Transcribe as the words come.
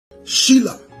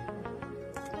Sheila,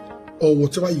 or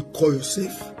whatever you call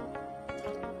yourself,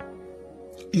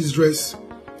 Israel's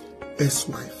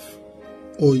ex-wife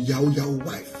or Yahoo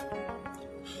wife.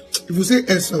 If you say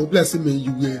ex-wife, bless me,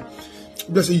 you will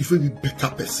bless you feel be better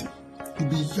person. You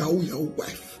be Yahoo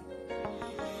wife.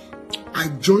 I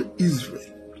joined Israel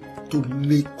to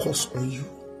lay curse on you.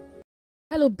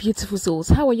 Hello beautiful souls,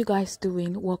 how are you guys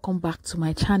doing? Welcome back to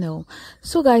my channel.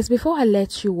 So guys, before I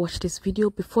let you watch this video,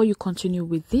 before you continue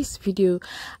with this video,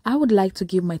 I would like to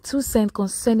give my 2 cents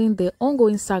concerning the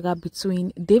ongoing saga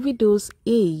between Davido'S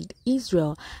aide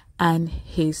Isreal and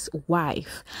his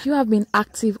wife. If you have been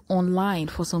active online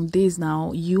for some days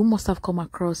now, you must have come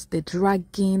across the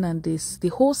dragging and the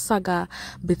whole saga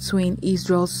between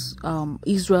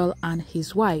Isreal and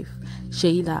his wife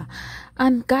Sheila.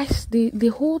 And guys,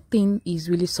 the whole thing is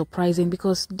really surprising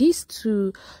because these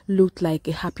two looked like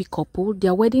a happy couple.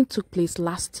 Their wedding took place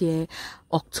last year,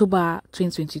 October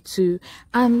 2022,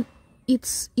 and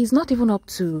it wasn't up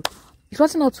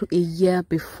to a year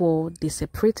before they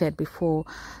separated, before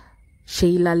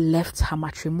Sheila left her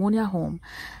matrimonial home.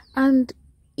 And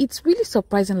it's really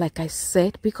surprising, like I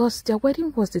said, because their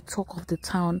wedding was the talk of the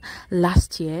town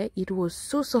last year. It was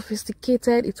so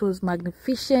sophisticated, it was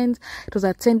magnificent, it was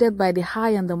attended by the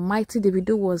high and the mighty.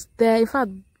 Davido was there. In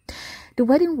fact, the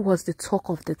wedding was the talk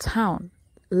of the town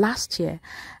last year.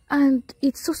 And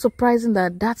it's so surprising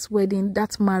that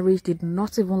that marriage did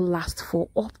not even last for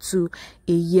up to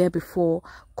a year before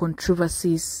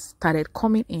controversies started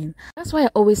coming in. That's why I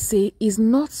always say it's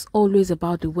not always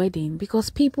about the wedding, because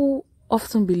people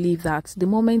often believe that the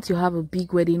moment you have a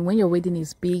big wedding, when your wedding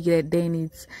is big, then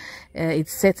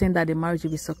it's certain that the marriage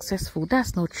will be successful.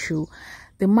 That's not true.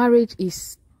 The marriage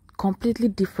is completely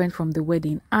different from the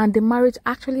wedding, and the marriage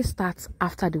actually starts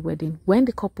after the wedding. When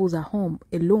the couples are home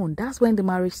alone, that's when the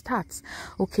marriage starts.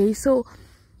 Okay, so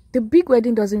the big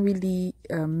wedding doesn't really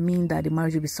mean that the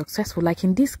marriage will be successful. Like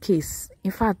in this case,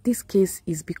 in fact, this case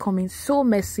is becoming so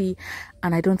messy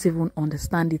and I don't even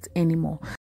understand it anymore.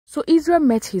 So Israel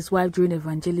met his wife during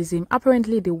evangelism.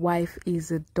 Apparently the wife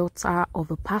is a daughter of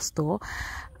a pastor,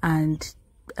 and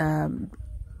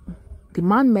the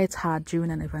man met her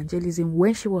during an evangelism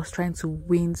when she was trying to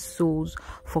win souls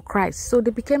for Christ. So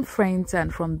they became friends,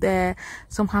 and from there,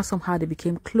 somehow they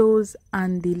became close,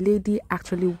 and the lady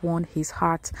actually won his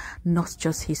heart, not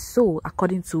just his soul,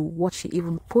 according to what she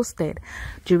even posted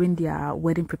during their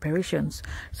wedding preparations.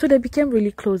 So they became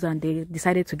really close and they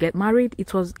decided to get married.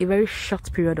 It was a very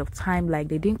short period of time, like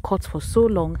they didn't cut for so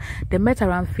long. They met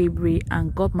around February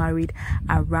and got married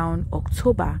around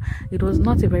October. It was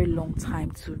not a very long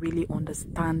time to really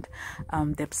understand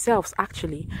themselves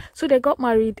actually. So they got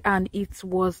married and it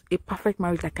was a perfect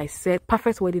marriage, like I said.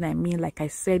 Perfect wedding, I mean, like I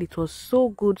said, it was so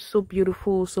good, so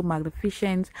beautiful, so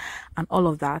magnificent and all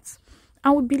of that.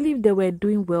 And we believe they were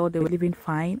doing well, they were living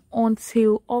fine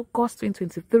until August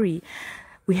 2023.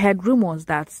 We heard rumors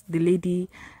that the lady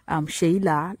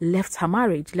Sheila left her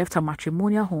marriage, left her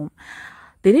matrimonial home.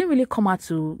 They didn't really come out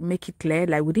to make it clear.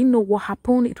 Like, we didn't know what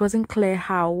happened. It wasn't clear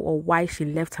how or why she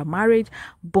left her marriage,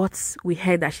 but we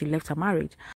heard that she left her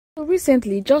marriage. So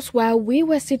recently, just while we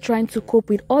were still trying to cope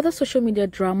with other social media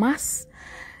dramas,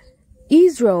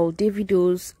 Isreal,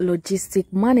 Davido'S logistic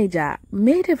manager,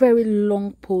 made a very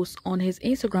long post on his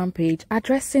Instagram page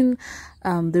addressing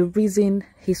the reason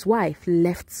his wife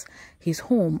left his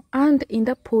home. And in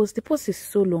that post, the post is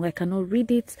so long, I cannot read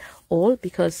it all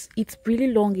because it's really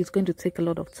long. It's going to take a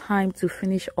lot of time to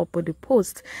finish up with the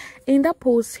post. In that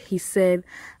post, he said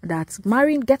that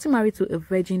getting married to a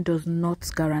virgin does not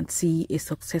guarantee a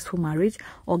successful marriage,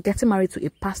 or getting married to a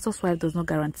pastor's wife does not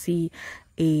guarantee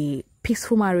a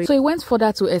peaceful marriage. So he went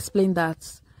further to explain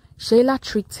that Sheila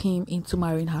tricked him into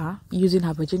marrying her using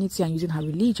her virginity and using her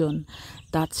religion,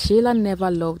 that Sheila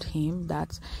never loved him,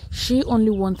 that she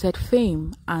only wanted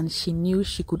fame and she knew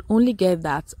she could only get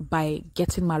that by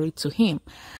getting married to him.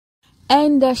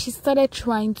 And she started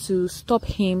trying to stop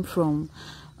him from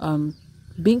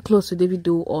being close to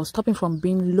Davido, or stopping from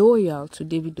being loyal to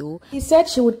Davido. He said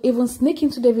she would even sneak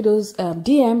into Davido's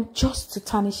DM just to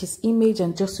tarnish his image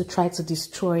and just to try to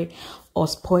destroy or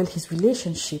spoil his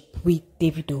relationship with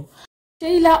Davido.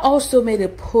 Sheila also made a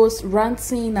post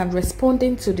ranting and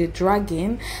responding to the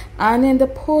dragging, and in the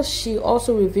post she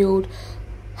also revealed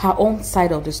her own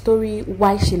side of the story,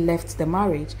 why she left the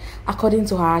marriage. According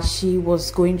to her, she was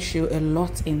going through a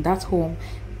lot in that home,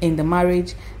 in the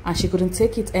marriage, and she couldn't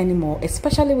take it anymore,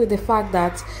 especially with the fact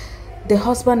that the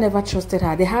husband never trusted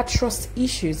her. They had trust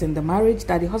issues in the marriage,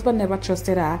 that the husband never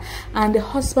trusted her, and the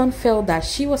husband felt that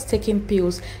she was taking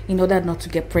pills in order not to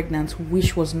get pregnant,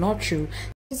 which was not true.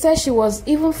 She said she was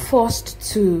even forced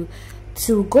to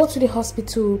to go to the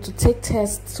hospital to take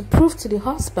tests to prove to the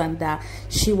husband that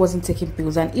she wasn't taking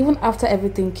pills. And even after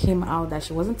everything came out that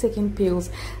she wasn't taking pills,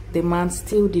 the man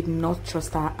still did not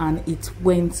trust her, and it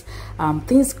went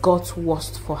things got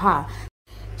worse for her.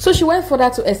 So she went further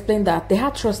to explain that they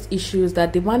had trust issues,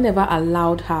 that the man never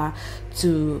allowed her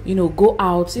to, go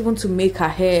out, even to make her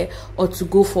hair, or to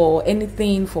go for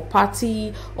anything, for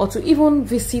party, or to even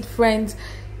visit friends.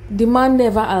 The man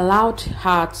never allowed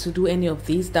her to do any of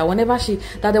this. That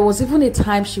that there was even a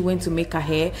time she went to make her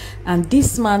hair, and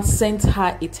this man sent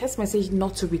her a text message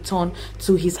not to return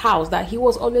to his house. That he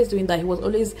was always doing that. He was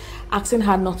always asking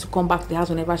her not to come back to the house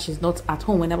whenever she's not at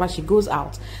home, whenever she goes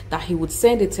out. That he would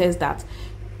send a text that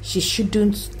she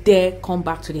shouldn't dare come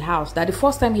back to the house. That the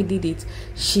first time he did it,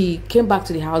 she came back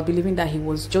to the house believing that he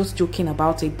was just joking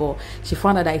about it, but she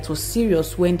found out that it was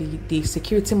serious when the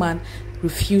security man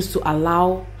refused to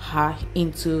allow her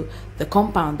into the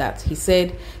compound. That he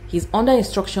said he's under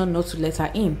instruction not to let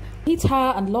her in, hit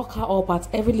her and lock her up at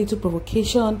every little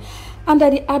provocation, and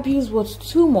that the abuse was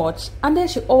too much. And then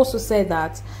she also said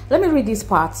that, let me read this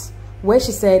part, where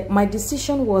she said, my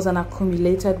decision was an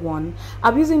accumulated one.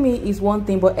 Abusing me is one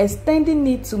thing, but extending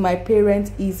it to my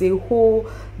parents is a whole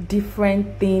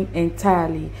different thing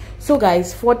entirely. So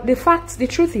guys, the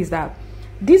truth is that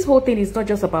this whole thing is not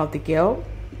just about the girl.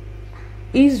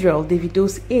 Isreal,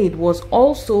 Davido'S aide, was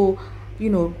also,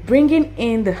 bringing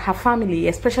in her family,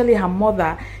 especially her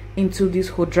mother, into this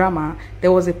whole drama.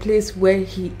 There was a place where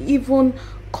he even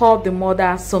called the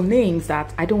mother some names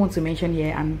that I don't want to mention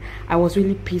here, and I was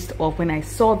really pissed off when I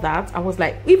saw that. I was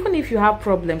like, even if you have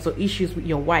problems or issues with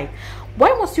your wife, why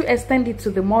must you extend it to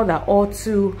the mother or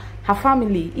to her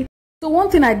family? So one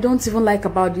thing I don't even like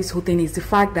about this whole thing is the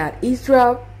fact that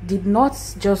Isreal did not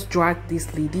just drag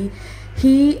this lady.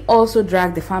 He also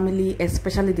dragged the family,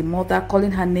 especially the mother,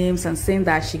 calling her names and saying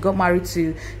that she got married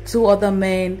to 2 other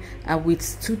men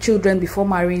with 2 children before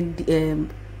marrying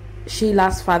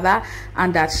Sheila'S father,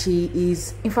 and that she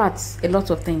is, in fact, a lot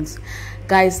of things.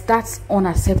 Guys, that's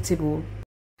unacceptable.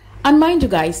 And mind you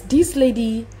guys, this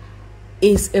lady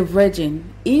is a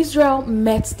virgin. Isreal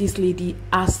met this lady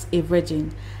as a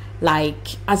virgin,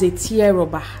 like as a tear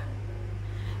robber.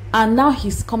 And now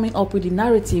he's coming up with the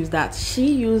narratives that she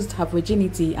used her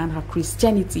virginity and her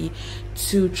Christianity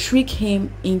to trick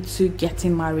him into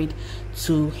getting married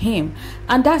to him.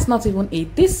 And that's not even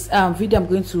it. This video I'm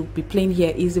going to be playing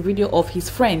here is a video of his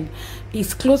friend,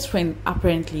 his close friend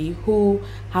apparently, who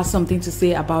has something to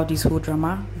say about this whole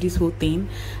drama, this whole thing.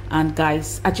 And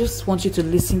guys, I just want you to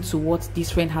listen to what this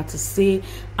friend had to say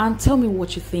and tell me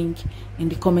what you think in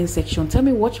the comment section. Tell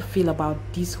me what you feel about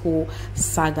this whole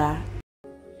saga.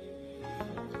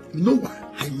 You know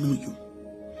why? I know you.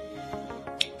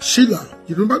 Sheila,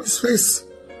 you remember this face?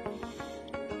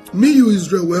 Me, you,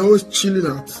 Isreal, we're always chilling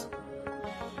at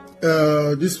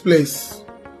this place,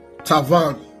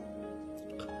 Tavern,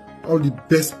 all the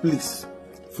best place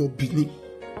for Benin.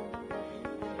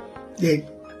 Then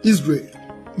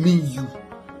Isreal, me, you,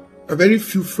 a very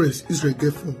few friends Isreal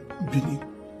get from Benin,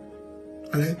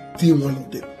 and I think one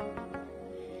of them.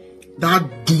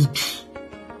 That dude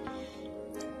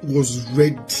was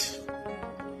ready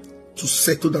to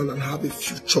settle down and have a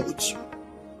future with you.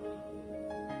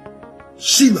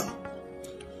 Sheila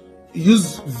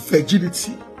used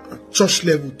virginity at church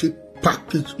level to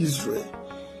package Isreal,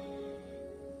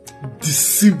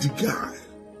 deceive the guy.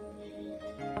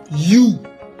 You,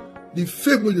 the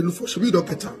fake way they look for, should be don't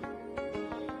get him.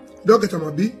 Don't get him,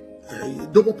 Abi.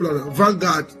 Don't popular,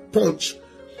 Vanguard, Punch.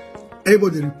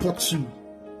 Everybody reports you.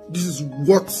 This is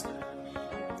what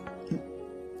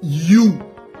you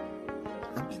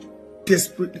are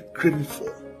desperately craving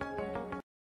for.